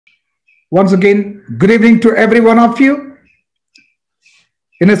Once again, good evening to every one of you.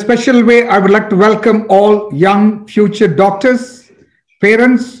 In a special way, I would like to welcome all young future doctors,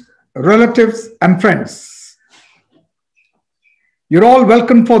 parents, relatives, and friends. You're all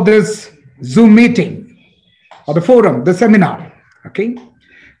welcome for this Zoom meeting or the forum, the seminar. Okay.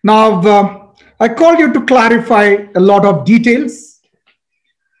 Now, I call you to clarify a lot of details.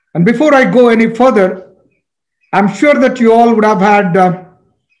 And before I go any further, I'm sure that you all would have had,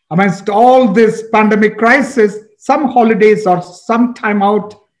 amidst all this pandemic crisis, some holidays or some time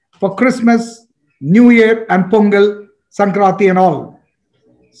out for Christmas, New Year, and Pongal, Sankranti, and all.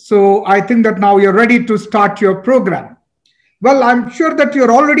 So I think that now you're ready to start your program. Well, I'm sure that you're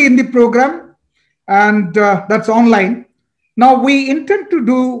already in the program, and that's online. Now we intend to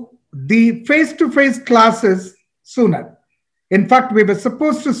do the face-to-face classes sooner. In fact, we were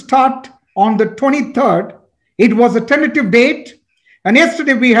supposed to start on the 23rd. It was a tentative date. And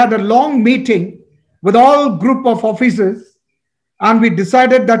yesterday we had a long meeting with all group of officers, and we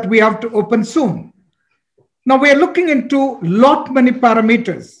decided that we have to open soon. Now we are looking into many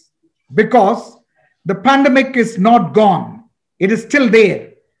parameters because the pandemic is not gone. It is still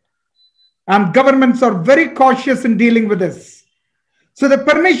there. And governments are very cautious in dealing with this. So the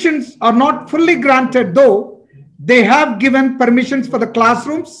permissions are not fully granted, though they have given permissions for the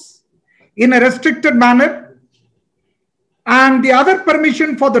classrooms in a restricted manner. And the other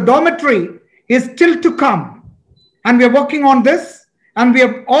permission for the dormitory is still to come. And we are working on this, and we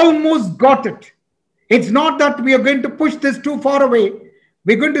have almost got it. It's not that we are going to push this too far away.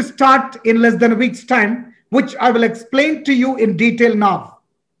 We're going to start in less than a week's time, which I will explain to you in detail now.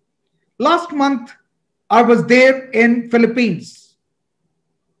 Last month, I was there in Philippines,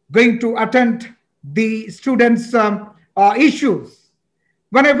 going to attend the students' issues.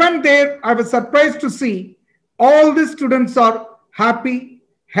 When I went there, I was surprised to see all the students are happy,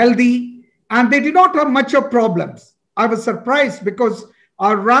 healthy, and they did not have much of problems. I was surprised because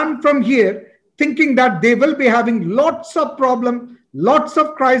I ran from here thinking that they will be having lots of problems, lots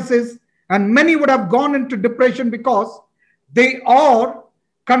of crises, and many would have gone into depression because they are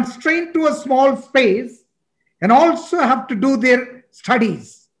constrained to a small space and also have to do their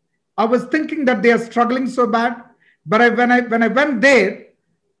studies. I was thinking that they are struggling so bad, but when I went there,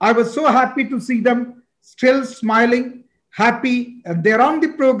 I was so happy to see them still smiling, happy, and they're on the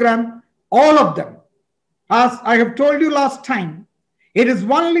program, all of them. As I have told you last time, it is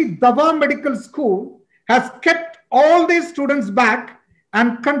only Davao Medical School has kept all these students back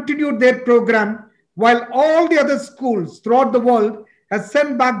and continued their program, while all the other schools throughout the world have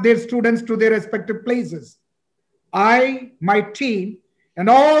sent back their students to their respective places. I, my team, and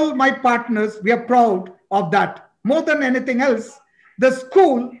all my partners, we are proud of that. More than anything else, the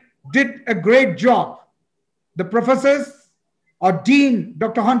school did a great job. The professors, our dean,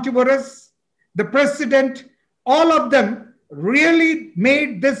 Dr. Jan'21, the president, all of them really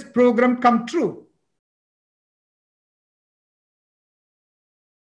made this program come true.